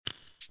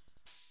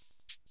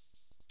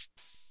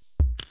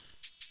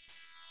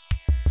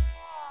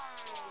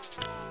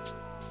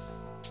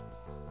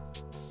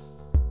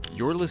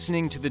You're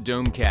listening to the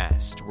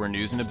Domecast, where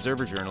news and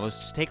observer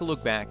journalists take a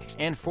look back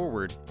and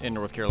forward in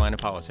North Carolina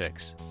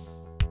politics.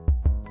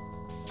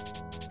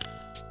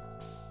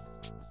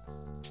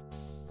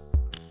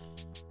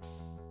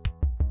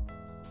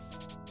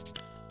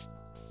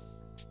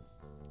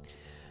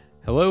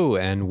 Hello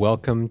and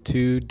welcome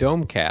to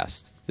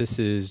Domecast. This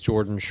is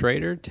Jordan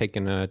Schrader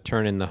taking a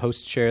turn in the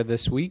host chair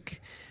this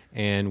week,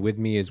 and with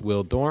me is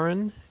Will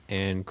Doran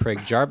and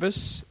Craig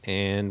Jarvis,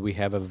 and we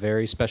have a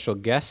very special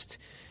guest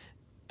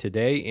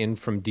today in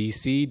from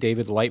D.C.,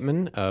 David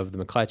Lightman of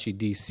the McClatchy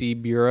D.C.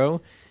 Bureau.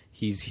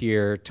 He's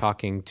here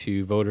talking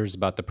to voters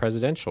about the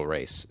presidential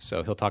race,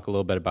 so he'll talk a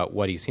little bit about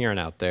what he's hearing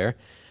out there.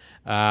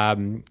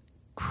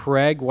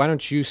 Craig, why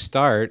don't you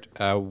start?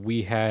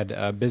 We had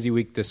a busy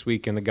week this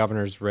week in the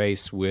governor's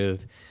race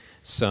with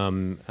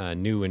some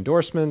new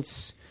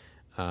endorsements,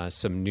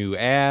 some new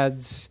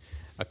ads,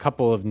 a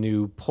couple of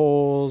new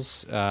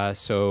polls.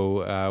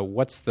 So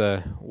what was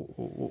the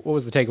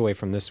takeaway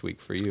from this week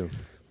for you?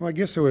 Well, I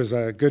guess there was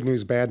good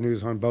news, bad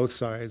news on both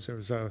sides. There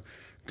was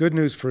good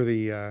news for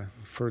the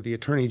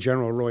Attorney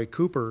General Roy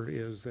Cooper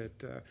is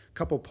that a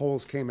couple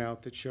polls came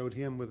out that showed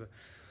him with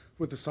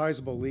a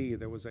sizable lead.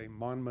 There was a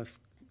Monmouth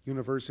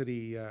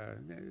University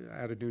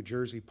out of New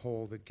Jersey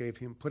poll that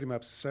put him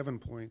up 7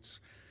 points,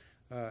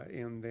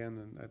 and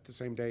then at the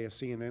same day a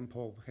CNN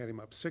poll had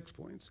him up 6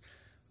 points.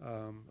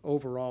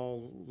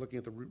 Overall, looking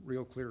at the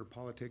Real Clear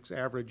Politics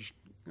average,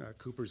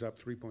 Cooper's up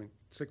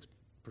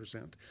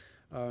 3.6%.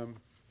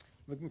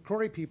 The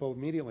McCrory people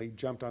immediately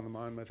jumped on the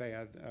Monmouth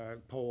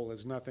poll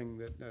as nothing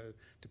that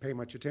to pay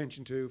much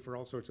attention to for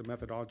all sorts of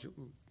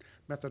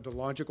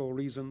methodological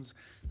reasons.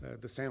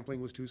 The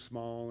sampling was too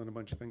small and a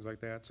bunch of things like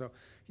that. So,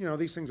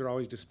 these things are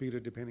always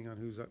disputed depending on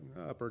who's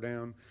up or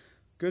down.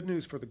 Good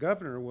news for the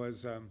governor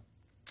was a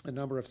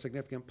number of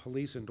significant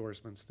police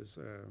endorsements. This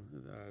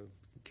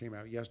came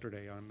out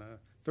yesterday on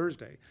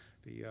Thursday.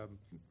 The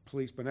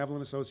Police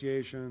Benevolent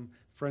Association,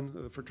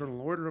 the Fraternal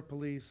Order of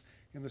Police,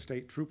 and the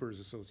State Troopers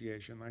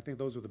Association. I think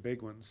those are the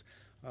big ones.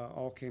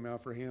 All came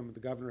out for him. The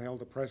governor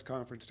held a press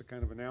conference to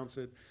kind of announce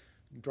it,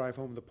 drive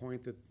home the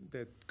point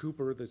that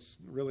Cooper, that's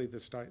really the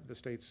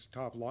state's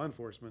top law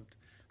enforcement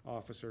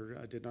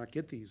officer, did not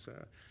get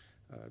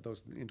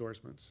those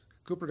endorsements.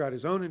 Cooper got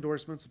his own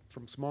endorsements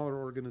from smaller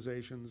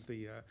organizations,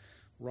 the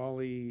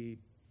Raleigh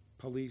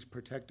Police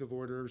Protective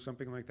Order or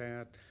something like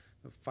that,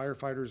 the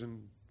Firefighters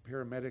and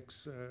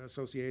Paramedics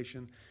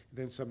Association, and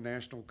then some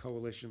national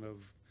coalition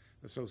of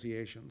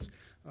associations.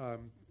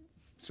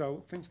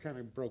 So things kind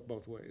of broke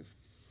both ways.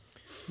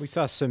 We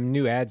saw some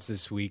new ads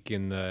this week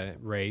in the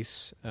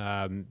race.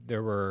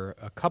 There were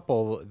a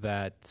couple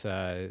that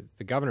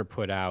the governor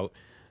put out.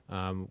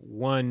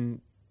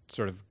 One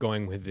sort of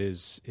going with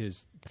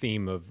his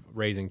theme of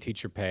raising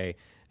teacher pay,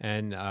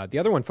 and the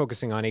other one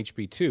focusing on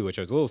HB2, which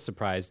I was a little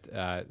surprised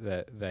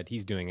that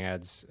he's doing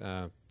ads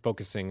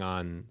focusing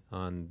on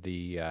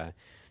the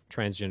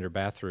transgender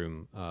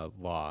bathroom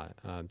law.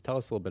 Tell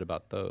us a little bit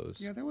about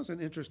those. Yeah, that was an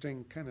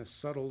interesting kind of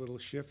subtle little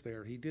shift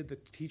there. He did the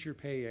teacher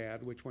pay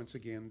ad, which once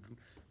again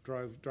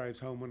drives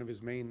home one of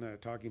his main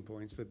talking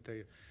points, that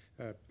the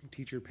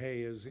teacher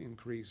pay is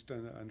increased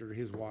under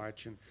his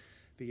watch, and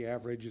the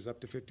average is up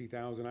to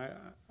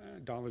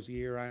 $50,000 a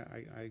year.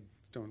 I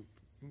don't.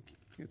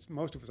 It's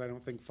most of us, I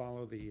don't think,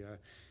 follow the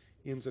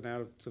ins and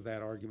outs of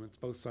that argument.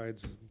 Both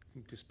sides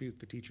dispute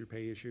the teacher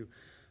pay issue.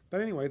 But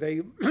anyway,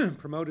 they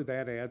promoted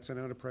that ad, sent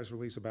out a press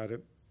release about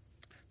it.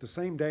 The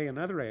same day,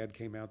 another ad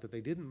came out that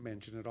they didn't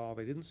mention at all.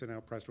 They didn't send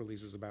out press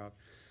releases about.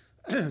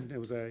 It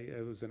was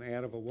an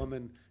ad of a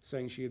woman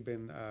saying she had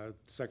been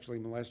sexually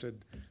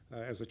molested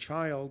as a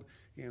child,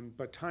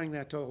 but tying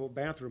that to the whole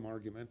bathroom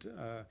argument.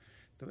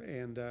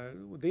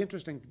 The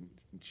interesting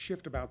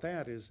shift about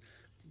that is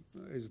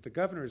the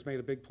governor has made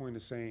a big point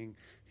of saying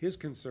his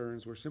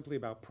concerns were simply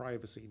about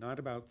privacy, not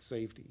about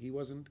safety. He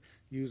wasn't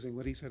using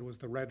what he said was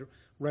the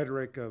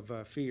rhetoric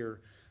of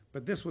fear,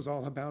 but this was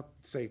all about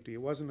safety.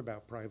 It wasn't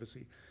about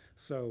privacy.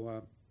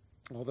 So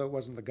although it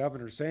wasn't the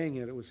governor saying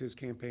it, it was his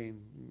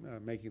campaign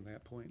making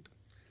that point.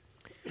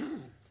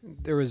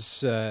 There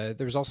was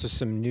also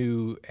some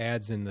new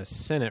ads in the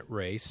Senate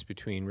race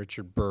between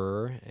Richard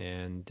Burr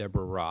and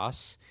Deborah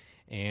Ross,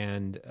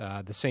 and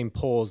the same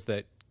polls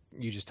that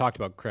you just talked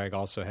about, Craig,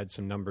 also had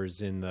some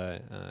numbers in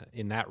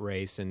that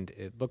race, and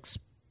it looks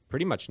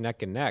pretty much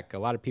neck and neck. A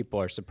lot of people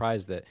are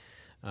surprised that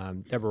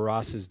Deborah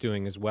Ross is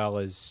doing as well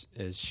as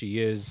she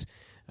is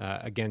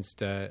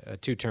against a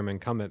two-term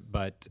incumbent,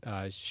 but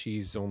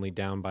she's only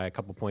down by a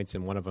couple points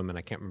in one of them, and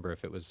I can't remember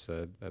if it was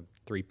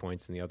 3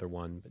 points in the other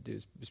one, but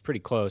it was pretty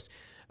close.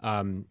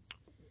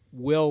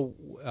 Will,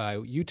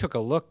 you took a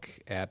look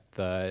at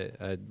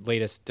the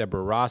latest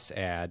Deborah Ross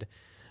ad,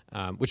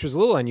 which was a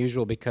little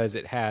unusual because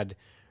it had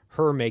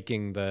her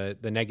making the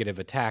negative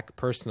attack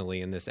personally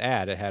in this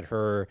ad. It had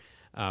her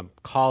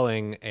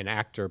calling an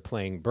actor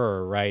playing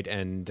Burr, right?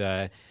 And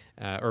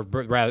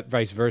rather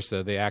vice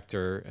versa. The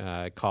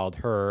actor called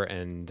her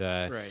and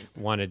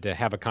wanted to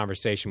have a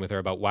conversation with her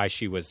about why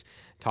she was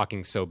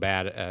talking so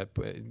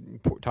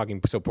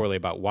talking so poorly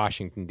about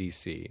Washington,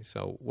 D.C.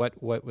 So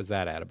what was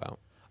that ad about?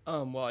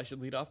 Well, I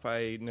should lead off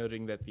by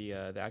noting that the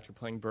actor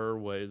playing Burr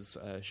was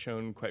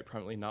shown quite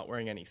prominently not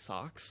wearing any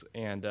socks,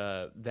 and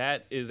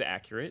that is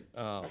accurate.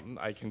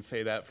 I can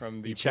say that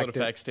from the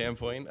PolitiFact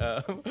standpoint.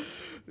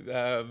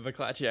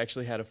 McClatchy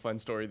actually had a fun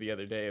story the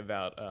other day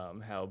about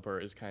how Burr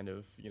is kind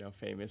of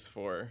famous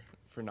for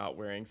not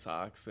wearing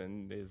socks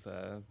and is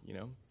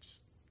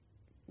just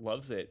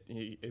loves it.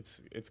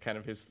 It's kind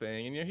of his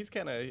thing, and he's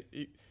got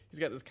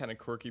this kind of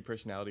quirky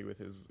personality with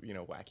his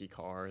wacky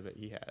car that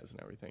he has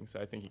and everything. So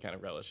I think he kind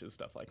of relishes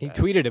stuff like that.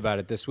 He tweeted about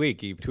it this week.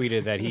 He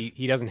tweeted that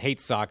he doesn't hate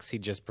socks. He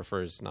just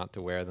prefers not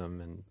to wear them.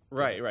 And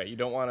right. You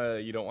don't want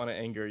to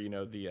anger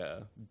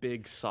the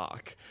big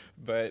sock,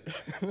 but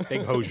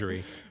big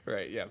hosiery.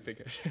 Right. Yeah.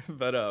 Big.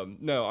 But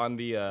no. On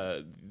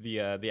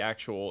the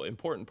actual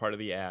important part of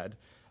the ad,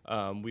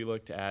 we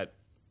looked at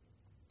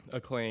a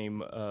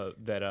claim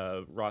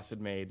that Ross had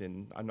made,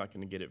 and I'm not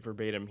going to get it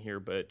verbatim here,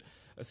 but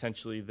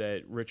essentially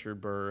that Richard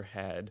Burr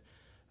had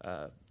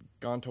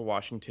gone to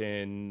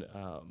Washington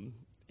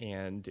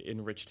and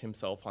enriched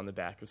himself on the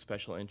back of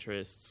special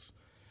interests,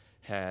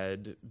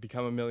 had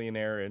become a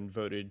millionaire and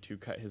voted to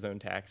cut his own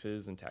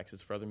taxes and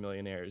taxes for other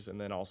millionaires,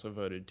 and then also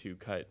voted to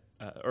cut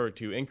or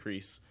to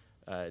increase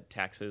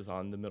taxes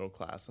on the middle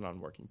class and on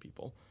working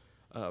people.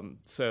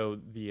 So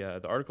the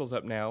article's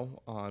up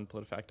now on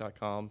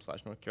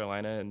politifact.com/North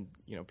Carolina, and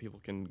people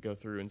can go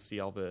through and see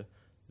all the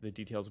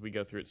details. We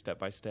go through it step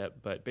by step,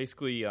 but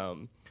basically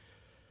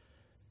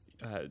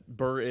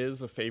Burr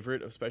is a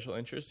favorite of special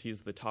interests.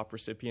 He's the top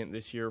recipient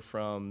this year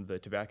from the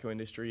tobacco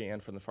industry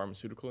and from the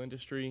pharmaceutical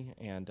industry,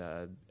 and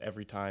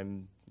every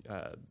time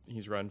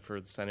he's run for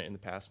the Senate in the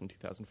past, in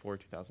 2004,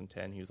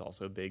 2010, he was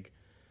also a big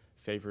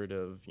favorite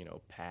of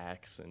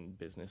PACs and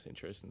business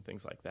interests and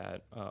things like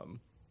that.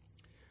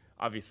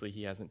 Obviously,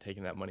 he hasn't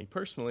taken that money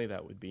personally.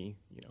 That would be,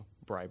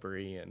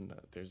 bribery, and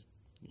there's,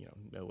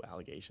 no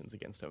allegations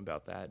against him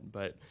about that.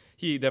 But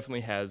he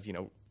definitely has,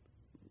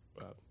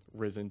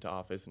 risen to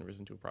office and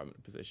risen to a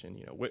prominent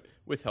position,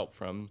 with help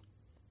from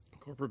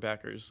corporate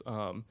backers.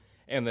 And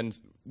then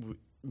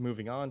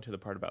moving on to the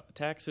part about the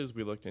taxes,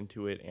 we looked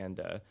into it,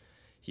 and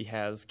he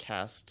has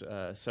cast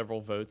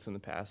several votes in the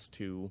past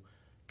to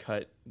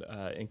cut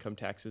income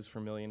taxes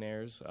for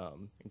millionaires,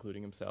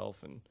 including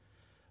himself, and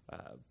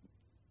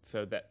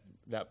so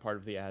that part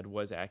of the ad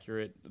was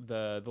accurate.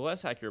 The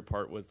less accurate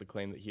part was the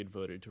claim that he had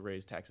voted to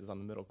raise taxes on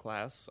the middle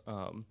class.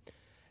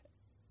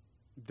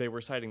 They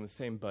were citing the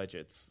same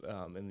budgets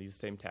and these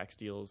same tax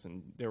deals,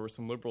 and there were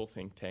some liberal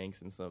think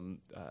tanks and some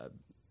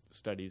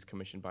studies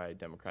commissioned by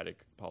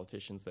Democratic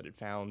politicians that had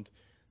found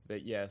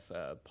that, yes,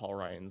 Paul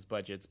Ryan's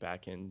budgets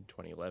back in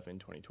 2011,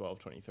 2012,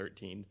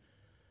 2013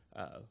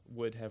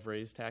 would have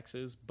raised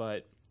taxes,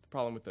 but the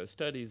problem with those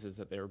studies is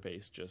that they were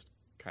based just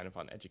kind of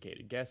on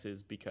educated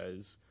guesses,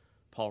 because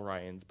Paul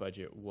Ryan's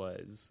budget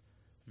was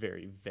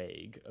very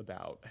vague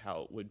about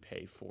how it would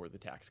pay for the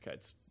tax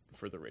cuts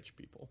for the rich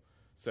people.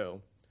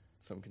 So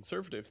some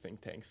conservative think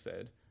tanks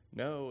said,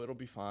 no, it'll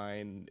be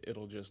fine,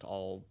 it'll just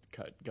all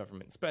cut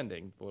government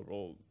spending. The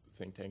liberal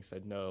think tank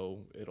said,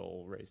 no,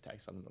 it'll raise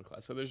tax on the middle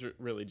class. So there's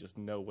really just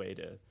no way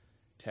to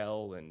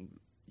tell, and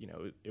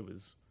it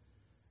was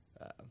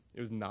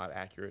not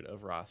accurate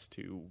of Ross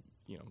to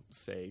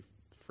say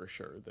for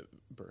sure that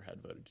Burr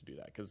had voted to do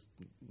that, because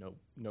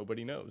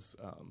nobody knows.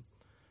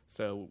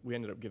 So we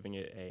ended up giving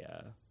it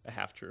a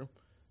half true,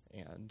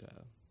 and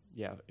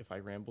if I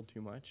rambled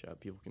too much,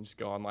 people can just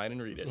go online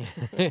and read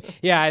it.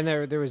 Yeah, and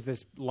there was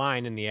this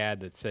line in the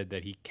ad that said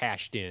that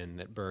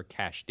that Burr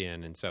cashed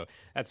in, and so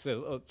that's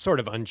a sort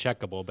of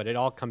uncheckable, but it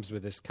all comes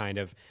with this kind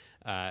of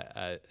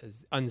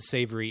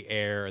unsavory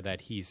air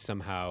that he's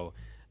somehow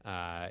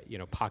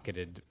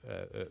pocketed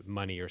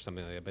money or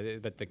something like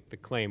that. But the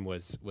claim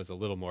was a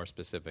little more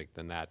specific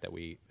than that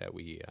we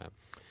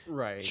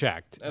right.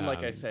 checked. And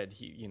like I said,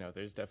 he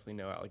there's definitely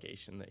no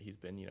allegation that he's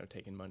been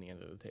taking money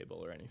under the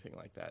table or anything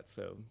like that.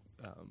 So,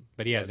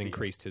 but he has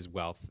increased his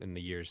wealth in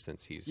the years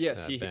since he's he has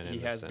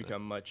Senate.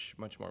 become much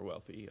more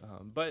wealthy.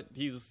 But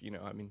he's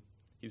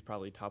he's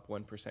probably top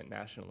 1%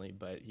 nationally,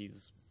 but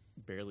he's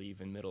barely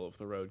even middle of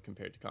the road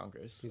compared to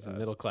Congress. He's a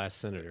middle-class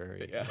senator.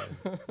 Yeah.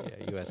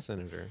 U.S.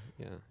 senator.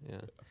 Yeah.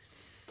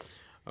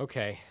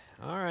 Okay.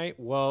 All right.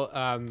 Well,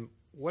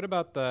 what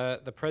about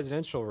the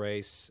presidential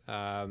race?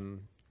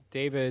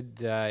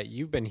 David,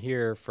 you've been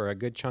here for a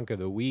good chunk of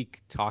the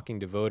week talking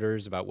to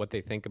voters about what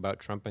they think about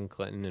Trump and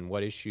Clinton and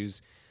what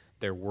issues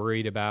they're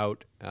worried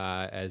about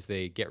as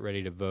they get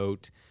ready to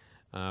vote.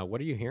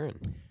 What are you hearing?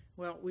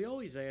 Well, we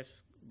always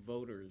ask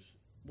voters,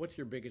 what's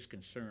your biggest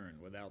concern,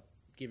 without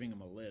giving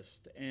them a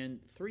list. And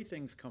three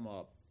things come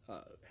up: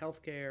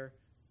 healthcare,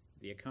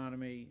 the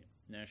economy,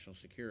 national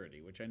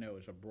security, which I know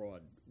is a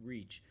broad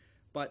reach.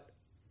 But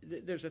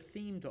there's a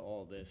theme to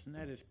all this, and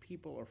that is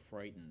people are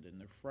frightened, and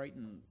they're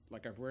frightened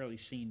like I've rarely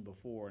seen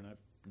before, and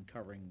I've been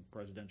covering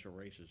presidential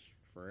races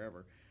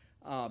forever.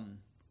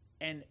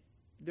 And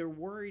they're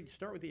worried.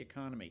 Start with the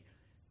economy.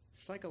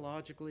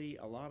 Psychologically,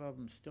 a lot of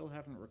them still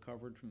haven't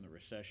recovered from the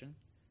recession.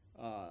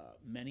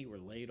 Many were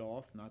laid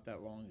off not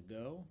that long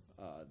ago.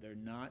 They're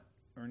not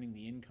earning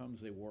the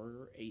incomes they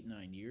were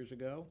 8-9 years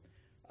ago.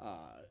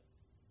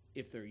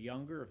 If they're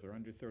younger, if they're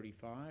under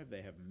 35,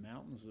 they have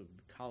mountains of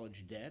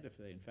college debt if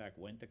they in fact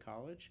went to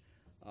college.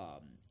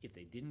 If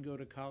they didn't go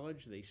to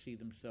college, they see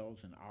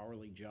themselves in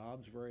hourly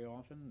jobs very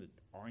often that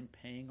aren't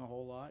paying a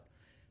whole lot.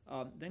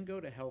 Then go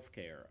to health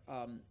care.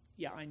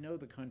 Yeah, I know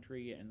the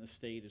country and the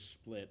state is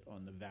split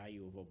on the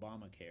value of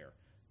Obamacare,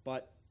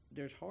 but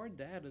there's hard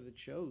data that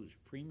shows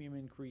premium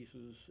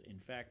increases. In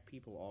fact,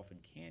 people often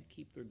can't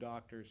keep their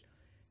doctors.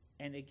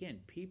 And again,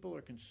 people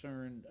are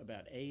concerned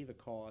about A, the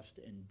cost,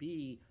 and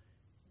B,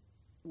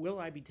 will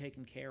I be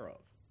taken care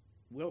of?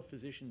 Will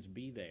physicians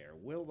be there?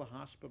 Will the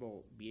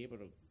hospital be able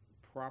to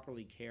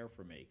properly care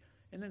for me?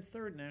 And then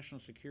third, national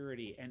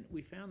security. And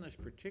we found this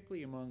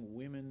particularly among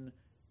women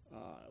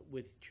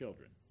with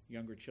children,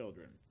 younger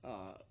children.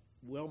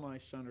 Will my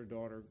son or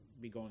daughter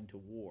be going to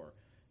war?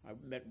 I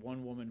met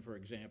one woman, for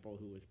example,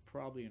 who was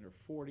probably in her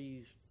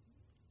 40s,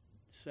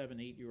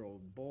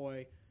 7-8-year-old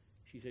boy.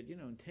 She said,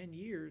 in 10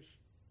 years,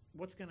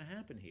 what's going to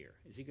happen here?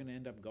 Is he going to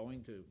end up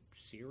going to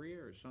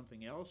Syria or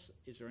something else?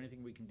 Is there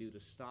anything we can do to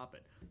stop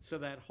it? So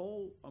that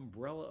whole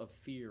umbrella of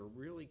fear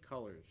really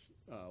colors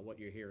what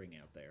you're hearing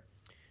out there.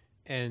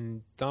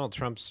 And Donald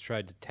Trump's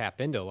tried to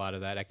tap into a lot of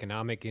that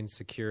economic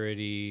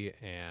insecurity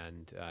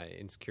and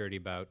insecurity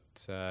about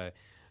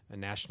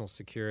national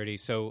security.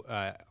 So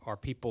are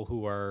people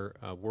who are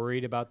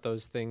worried about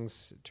those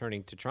things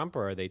turning to Trump,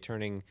 or are they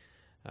turning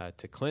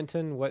to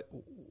Clinton?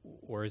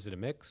 Or is it a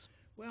mix?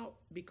 Well,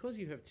 because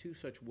you have two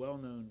such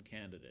well-known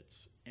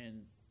candidates,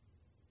 and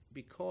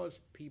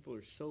because people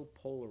are so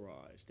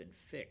polarized and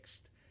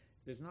fixed,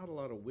 there's not a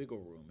lot of wiggle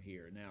room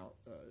here. Now,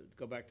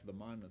 go back to the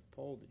Monmouth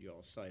poll that you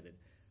all cited.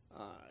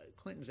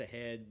 Clinton's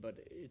ahead, but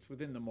it's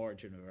within the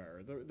margin of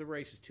error. The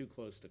race is too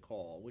close to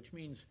call, which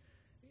means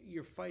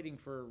you're fighting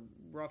for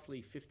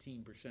roughly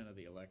 15% of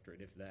the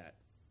electorate, if that.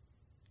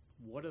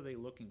 What are they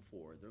looking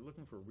for? They're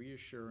looking for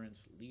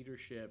reassurance,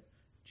 leadership,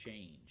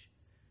 change.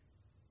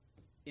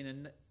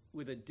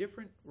 With a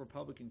different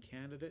Republican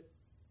candidate,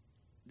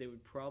 they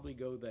would probably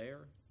go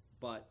there,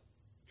 but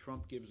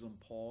Trump gives them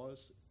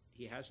pause.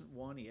 He hasn't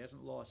won, he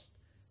hasn't lost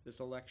this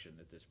election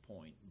at this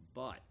point,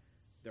 but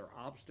there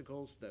are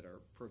obstacles that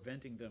are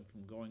preventing them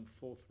from going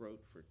full throat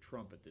for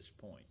Trump at this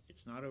point.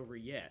 It's not over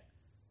yet,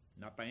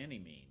 not by any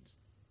means,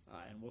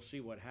 and we'll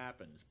see what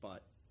happens,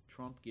 but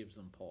Trump gives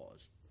them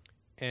pause.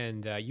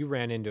 And you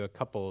ran into a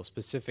couple of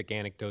specific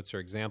anecdotes or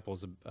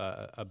examples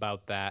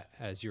about that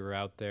as you were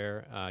out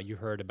there. You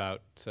heard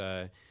about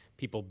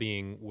people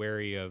being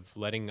wary of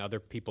letting other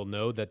people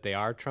know that they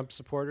are Trump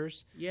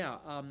supporters. Yeah,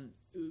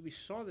 we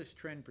saw this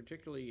trend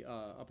particularly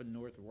up in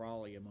North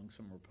Raleigh among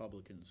some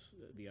Republicans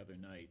the other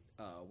night,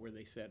 where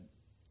they said,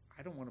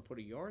 I don't want to put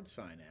a yard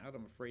sign out.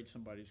 I'm afraid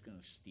somebody's going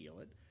to steal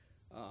it.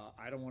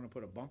 I don't want to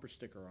put a bumper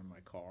sticker on my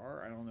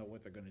car. I don't know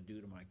what they're going to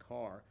do to my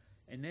car.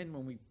 And then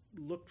when we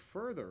looked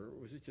further,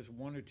 was it just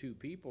one or two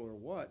people or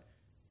what?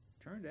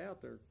 Turned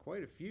out there are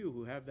quite a few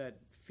who have that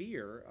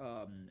fear,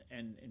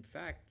 and in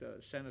fact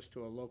sent us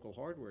to a local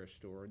hardware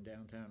store in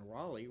downtown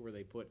Raleigh where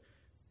they put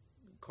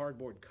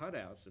cardboard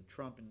cutouts of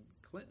Trump and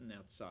Clinton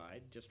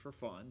outside just for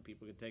fun.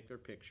 People could take their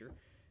picture.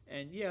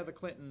 And yeah, the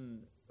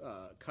Clinton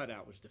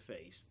cutout was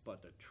defaced,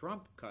 but the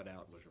Trump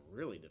cutout was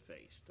really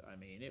defaced. I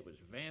mean, it was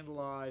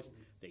vandalized.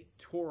 They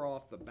tore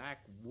off the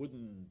back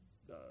wooden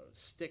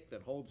stick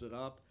that holds it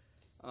up.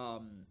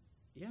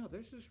 Yeah,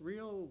 there's this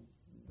real,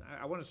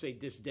 I want to say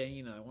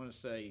disdain, I want to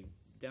say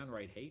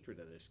downright hatred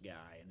of this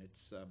guy, and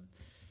it's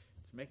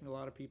making a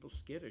lot of people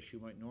skittish who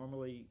might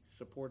normally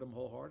support him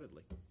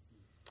wholeheartedly.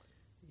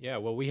 Yeah,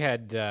 well, we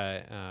had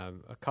a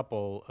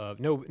couple of,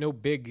 no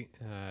big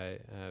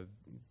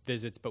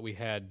visits, but we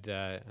had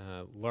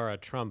Laura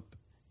Trump,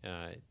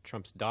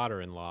 Trump's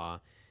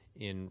daughter-in-law,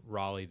 in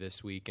Raleigh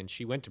this week, and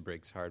she went to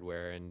Briggs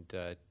Hardware and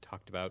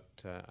talked about,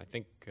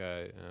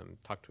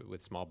 talked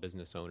with small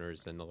business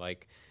owners and the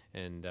like.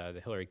 And the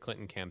Hillary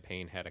Clinton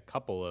campaign had a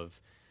couple of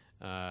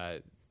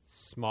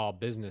small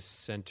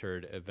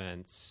business-centered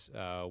events.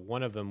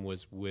 One of them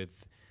was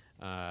with,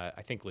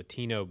 I think,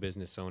 Latino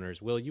business owners.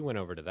 Will, you went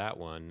over to that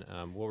one.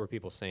 What were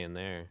people saying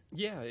there?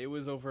 Yeah, it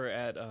was over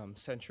at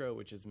Centro,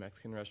 which is a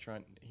Mexican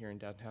restaurant here in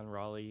downtown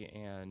Raleigh,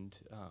 and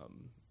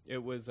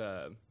it was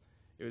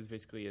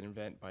basically an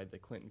event by the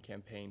Clinton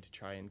campaign to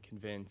try and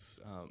convince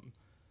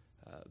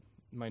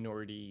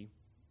minority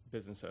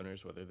business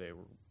owners, whether they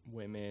were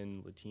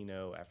women,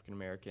 Latino, African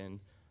American,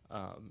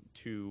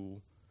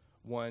 to,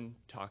 one,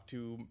 talk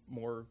to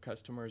more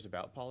customers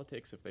about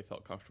politics if they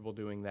felt comfortable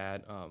doing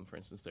that. For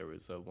instance, there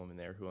was a woman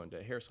there who owned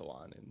a hair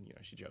salon, and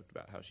she joked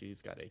about how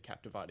she's got a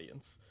captive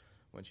audience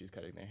when she's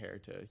cutting their hair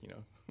to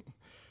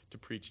to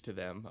preach to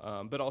them,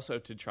 but also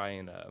to try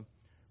and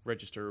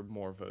register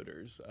more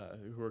voters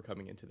who are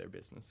coming into their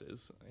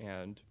businesses,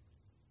 and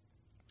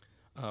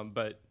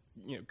but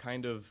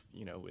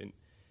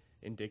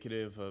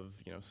indicative of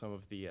some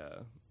of the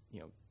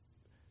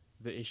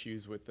the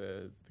issues with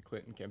the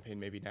Clinton campaign,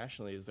 maybe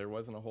nationally, is there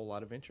wasn't a whole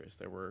lot of interest.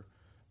 There were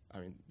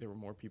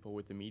more people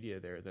with the media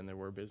there than there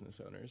were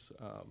business owners,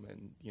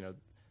 and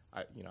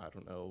I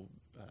don't know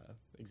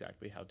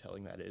exactly how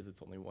telling that is.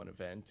 It's only one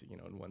event,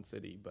 in one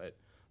city, but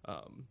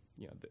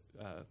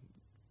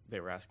they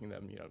were asking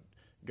them,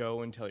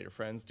 go and tell your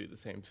friends, do the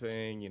same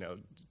thing,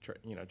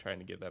 trying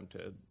to get them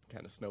to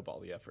kind of snowball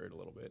the effort a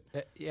little bit.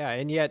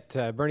 And yet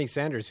Bernie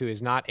Sanders, who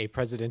is not a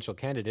presidential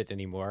candidate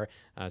anymore,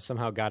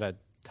 somehow got a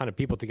ton of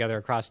people together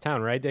across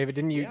town, right, David?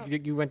 Didn't you? Yeah.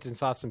 You went and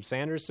saw some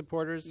Sanders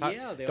supporters?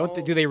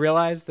 Do they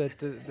realize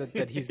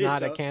that he's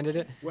not a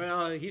candidate?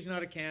 Well, he's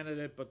not a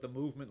candidate, but the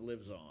movement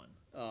lives on.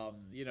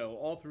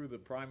 All through the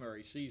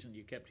primary season,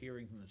 you kept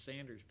hearing from the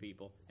Sanders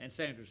people and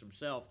Sanders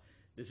himself,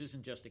 this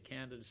isn't just a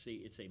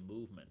candidacy, it's a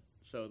movement.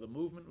 So the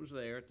movement was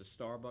there at the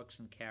Starbucks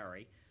in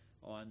Cary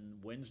on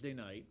Wednesday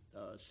night.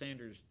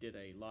 Sanders did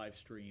a live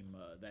stream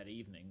that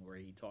evening where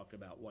he talked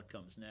about what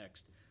comes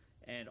next.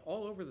 And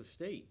all over the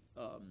state,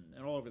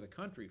 and all over the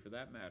country for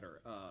that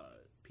matter,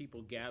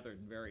 people gathered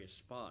in various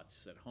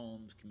spots at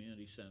homes,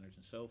 community centers,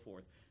 and so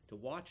forth to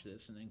watch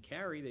this. And in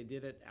Cary, they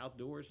did it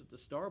outdoors at the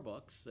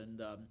Starbucks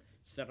and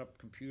set up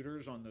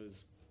computers on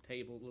those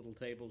little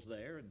tables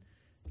there, and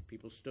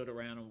people stood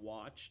around and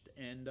watched.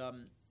 And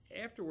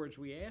afterwards,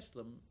 we asked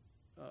them,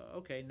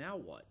 okay, now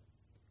what?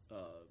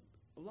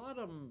 A lot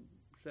of them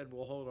said,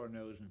 we'll hold our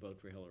nose and vote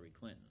for Hillary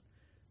Clinton.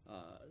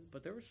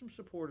 But there were some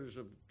supporters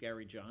of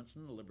Gary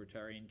Johnson, the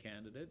Libertarian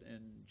candidate,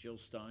 and Jill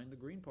Stein, the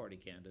Green Party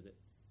candidate.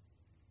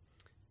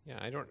 Yeah,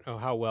 I don't know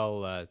how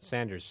well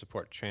Sanders'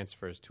 support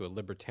transfers to a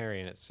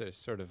Libertarian. It's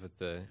sort of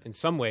in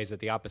some ways at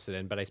the opposite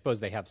end, but I suppose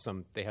they have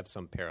some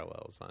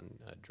parallels on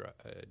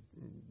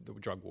the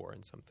drug war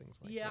and some things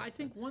like that. Yeah, I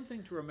think one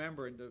thing to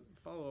remember, and to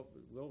follow up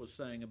what Will was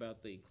saying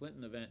about the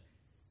Clinton event,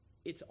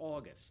 it's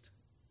August,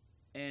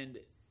 and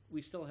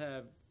we still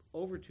have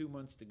over 2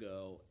 months to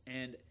go,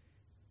 and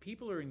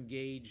people are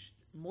engaged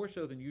more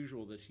so than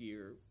usual this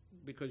year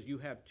because you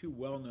have two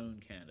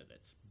well-known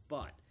candidates,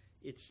 but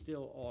it's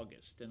still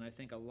August, and I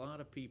think a lot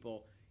of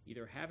people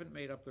either haven't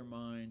made up their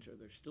minds or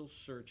they're still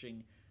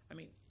searching. I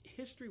mean,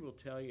 history will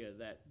tell you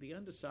that the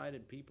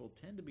undecided people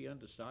tend to be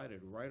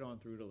undecided right on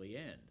through to the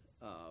end.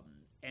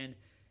 And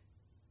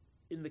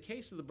in the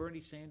case of the Bernie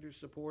Sanders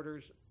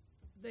supporters,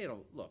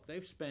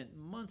 they've spent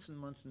months and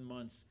months and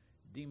months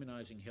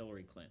demonizing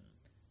Hillary Clinton.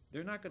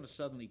 They're not going to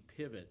suddenly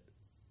pivot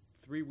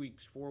 3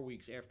 weeks, 4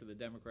 weeks after the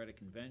Democratic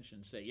convention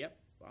and say, yep,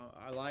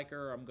 I like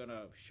her, I'm going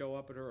to show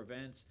up at her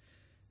events.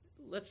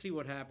 Let's see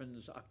what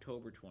happens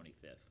October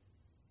 25th.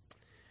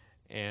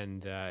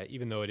 And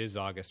even though it is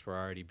August, we're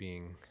already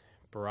being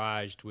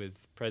barraged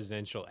with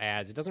presidential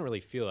ads. It doesn't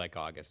really feel like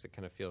August. It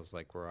kind of feels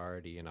like we're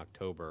already in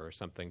October or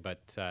something.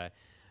 But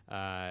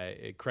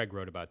Craig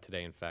wrote about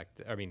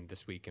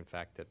this week,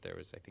 that there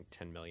was, I think,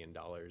 $10 million,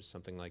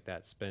 something like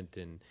that, spent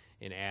in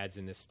ads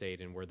in this state,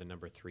 and we're the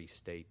number 3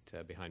 state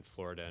behind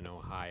Florida and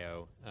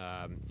Ohio.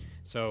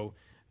 So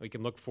we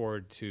can look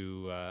forward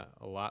to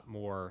a lot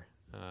more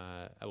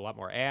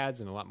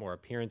ads and a lot more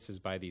appearances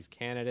by these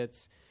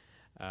candidates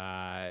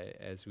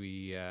as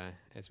we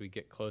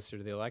get closer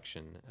to the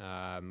election.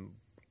 I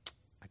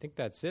think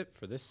that's it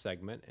for this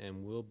segment,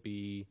 and we'll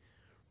be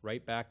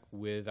right back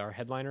with our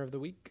headliner of the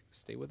week.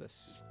 Stay with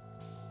us.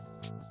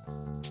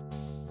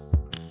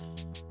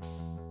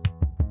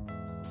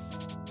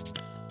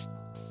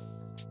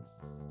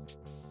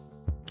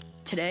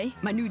 Today,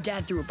 my new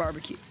dad threw a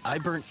barbecue. I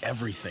burnt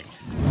everything.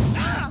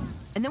 Ah!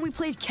 And then we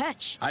played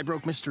catch. I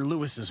broke Mr.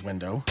 Lewis's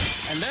window.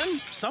 And then,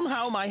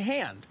 somehow, my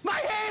hand. My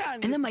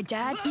hand! And then my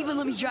dad even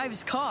let me drive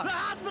his car. The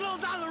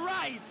hospital's on the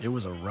right! It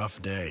was a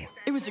rough day.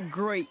 It was a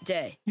great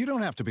day. You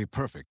don't have to be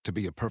perfect to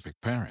be a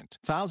perfect parent.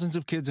 Thousands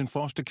of kids in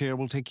foster care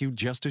will take you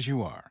just as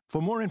you are.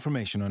 For more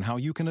information on how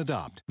you can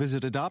adopt,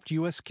 visit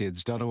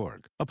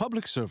adoptuskids.org. A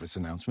public service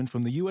announcement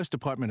from the U.S.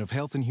 Department of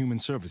Health and Human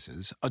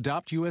Services,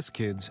 Adopt U.S.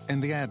 Kids,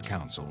 and the Ad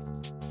Council.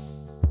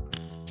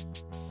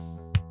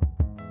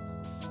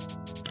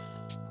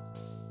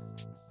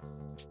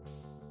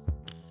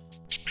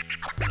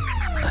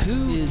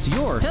 Who is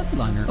your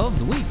headliner of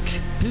the week?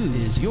 Who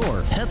is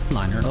your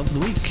headliner of the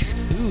week?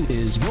 Who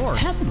is your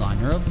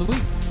headliner of the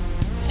week?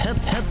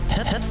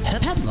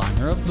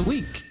 Headliner of the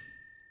week.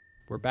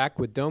 We're back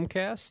with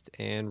Domecast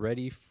and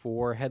ready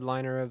for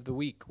Headliner of the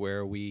Week,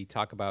 where we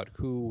talk about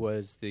who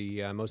was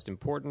the most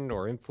important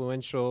or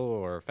influential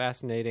or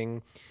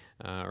fascinating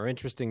or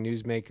interesting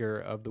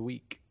newsmaker of the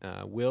week.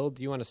 Will,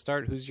 do you want to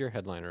start? Who's your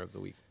Headliner of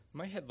the Week?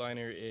 My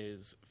headliner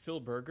is Phil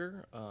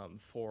Berger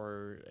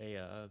for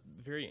a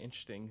very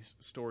interesting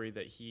story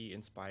that he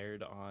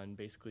inspired on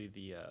basically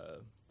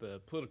the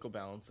political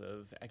balance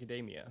of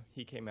academia.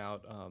 He came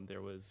out,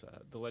 there was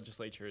the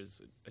legislature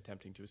is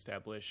attempting to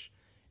establish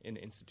an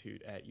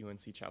institute at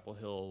UNC Chapel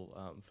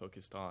Hill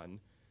focused on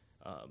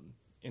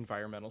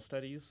environmental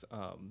studies,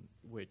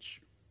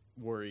 which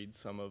worried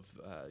some of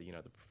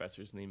the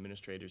professors and the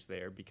administrators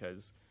there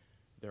because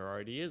there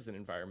already is an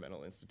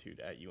environmental institute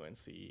at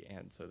UNC,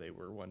 and so they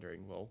were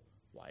wondering, well,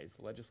 why is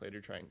the legislature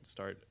trying to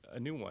start a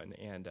new one?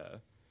 And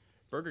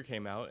Berger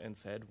came out and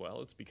said,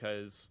 well, it's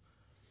because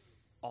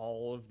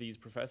all of these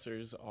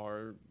professors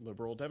are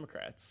liberal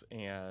Democrats,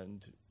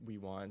 and we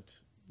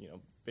want,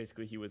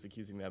 basically he was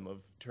accusing them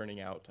of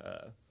turning out,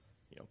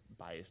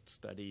 biased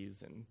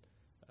studies, and,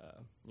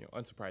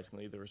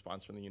 unsurprisingly, the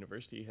response from the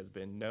university has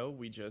been, no,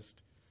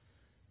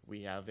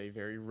 we have a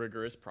very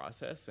rigorous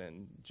process,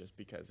 and just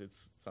because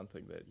it's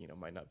something that,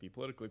 might not be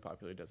politically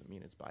popular doesn't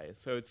mean it's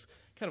biased. So it's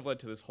kind of led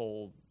to this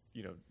whole,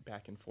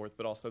 back and forth,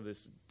 but also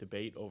this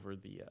debate over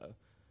the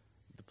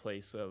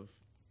place of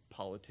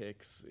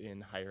politics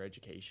in higher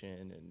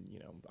education,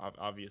 and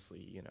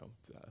obviously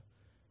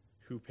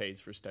who pays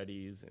for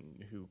studies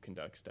and who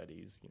conducts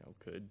studies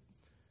could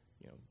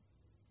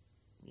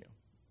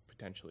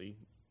potentially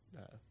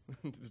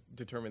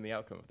determine the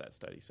outcome of that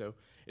study. So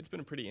it's been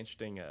a pretty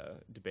interesting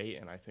debate,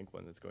 and I think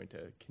one that's going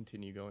to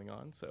continue going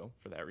on. So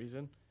for that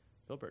reason,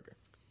 Phil Berger.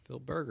 Phil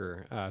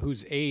Berger,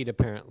 whose aide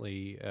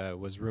apparently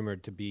was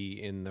rumored to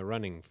be in the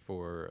running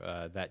for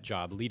that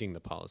job, leading the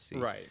policy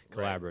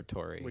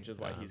collaboratory. Right. Which is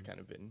why he's kind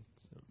of been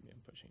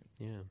pushing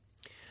it.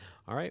 Yeah.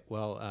 All right.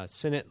 Well,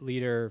 Senate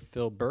Leader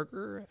Phil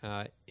Berger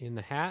in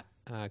the hat.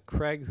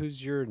 Craig,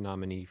 who's your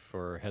nominee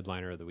for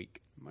Headliner of the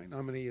Week? My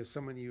nominee is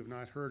someone you've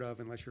not heard of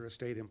unless you're a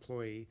state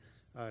employee.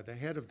 The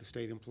head of the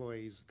state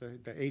employees,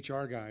 the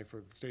HR guy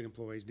for the state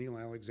employees, Neil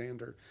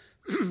Alexander,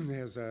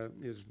 is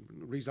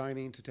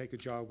resigning to take a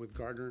job with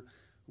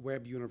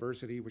Gardner-Webb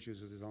University, which is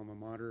his alma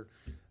mater.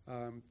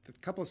 A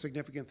couple of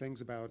significant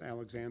things about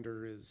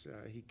Alexander is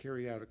he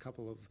carried out a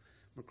couple of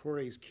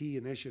McCrory's key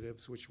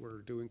initiatives, which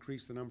were to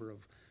increase the number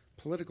of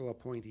political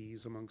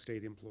appointees among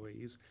state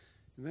employees.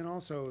 And then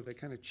also they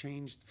kind of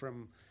changed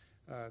from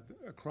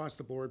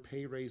across-the-board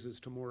pay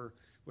raises to more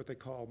what they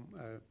call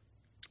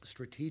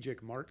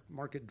strategic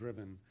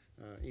market-driven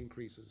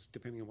increases,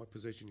 depending on what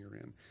position you're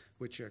in,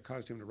 which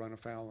caused him to run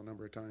afoul a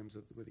number of times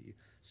with the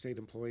State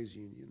Employees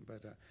Union.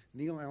 But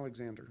Neil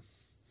Alexander.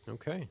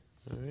 Okay,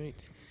 all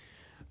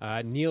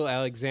right. Neil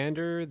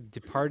Alexander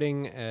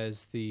departing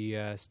as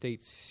the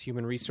state's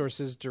Human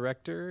Resources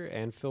Director,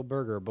 and Phil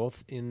Berger,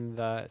 both in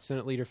the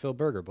Senate Leader Phil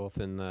Berger, both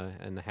in the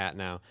hat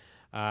now.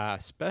 Our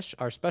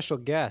special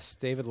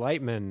guest, David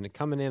Lightman,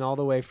 coming in all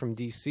the way from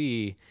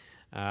D.C.,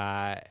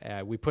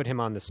 we put him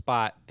on the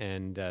spot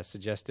and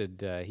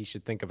suggested he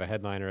should think of a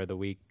Headliner of the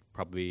Week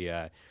probably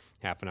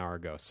half an hour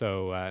ago.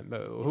 So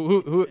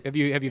who have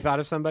you thought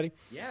of somebody?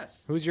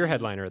 Yes. Who's your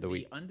Headliner of the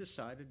Week? The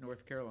undecided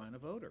North Carolina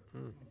voter.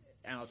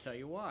 And I'll tell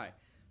you why.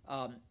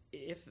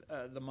 If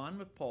the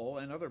Monmouth poll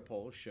and other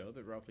polls show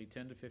that roughly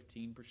 10 to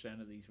 15%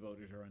 of these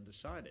voters are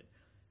undecided,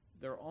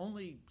 there are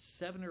only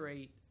 7 or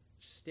 8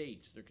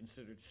 states, they're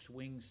considered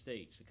swing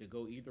states, that could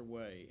go either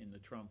way in the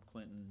Trump,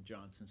 Clinton,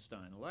 Johnson,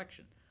 Stein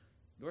election.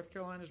 North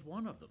Carolina is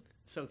one of them.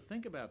 So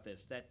think about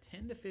this. That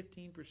 10 to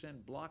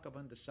 15% block of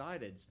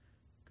undecideds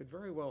could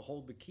very well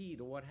hold the key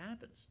to what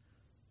happens.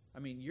 I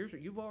mean,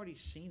 you've already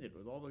seen it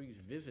with all these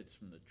visits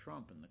from the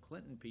Trump and the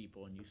Clinton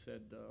people, and you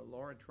said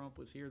Laura Trump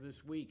was here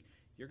this week.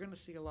 You're going to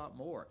see a lot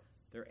more.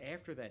 They're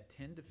after that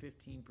 10 to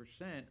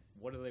 15%.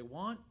 What do they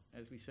want?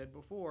 As we said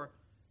before,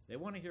 they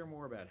want to hear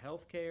more about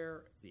health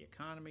care, the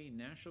economy,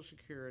 national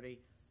security,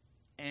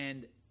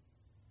 and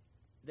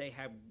they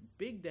have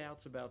big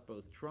doubts about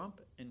both Trump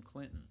and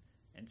Clinton.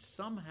 And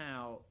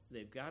somehow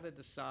they've got to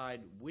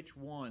decide which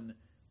one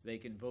they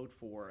can vote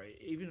for,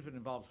 even if it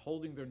involves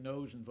holding their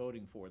nose and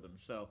voting for them.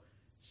 So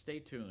stay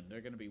tuned.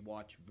 They're going to be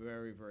watched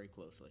very, very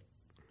closely.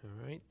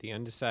 All right. The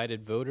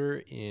undecided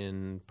voter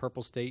in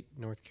Purple State,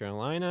 North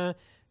Carolina,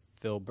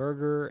 Phil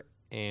Berger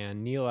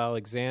and Neil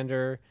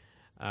Alexander.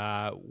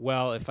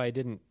 Well, if I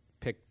didn't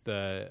pick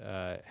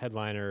the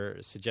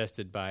headliner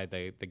suggested by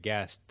the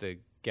guest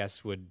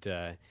would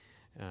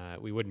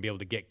we wouldn't be able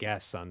to get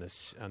guests on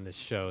this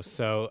show.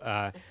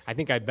 So I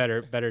think I'd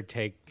better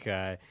take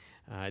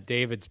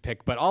David's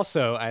pick. But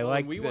also I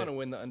like we want to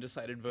win the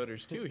undecided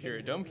voters too here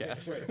at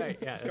Domecast. Right,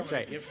 yeah, that's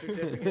right. Gift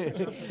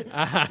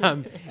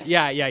certificate.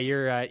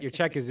 Your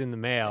check is in the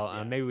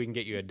mail. Maybe we can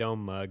get you a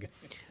Dome mug.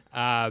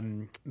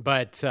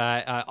 But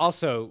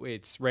also,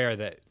 it's rare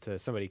that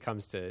somebody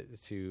comes to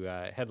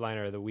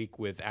Headliner of the Week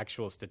with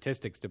actual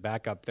statistics to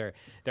back up their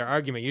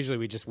argument. Usually,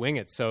 we just wing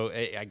it. So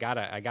I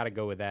gotta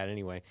go with that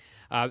anyway.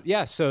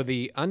 So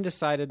the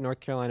undecided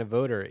North Carolina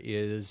voter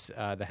is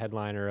the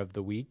Headliner of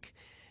the Week,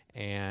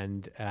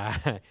 and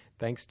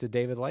thanks to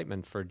David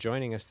Lightman for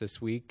joining us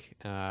this week.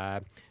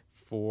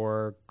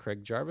 For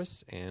Craig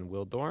Jarvis and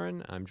Will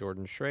Doran, I'm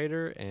Jordan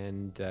Schrader,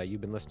 and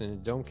you've been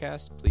listening to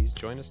Domecast. Please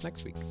join us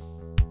next week.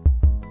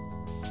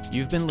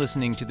 You've been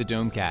listening to the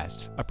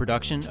Domecast, a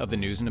production of the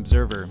News and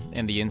Observer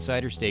and the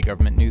Insider State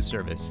Government News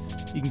Service.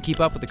 You can keep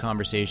up with the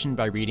conversation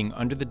by reading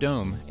Under the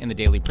Dome in the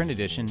daily print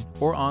edition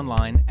or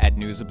online at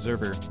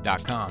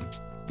newsobserver.com.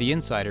 The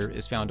Insider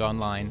is found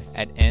online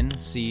at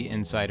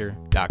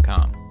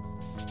ncinsider.com.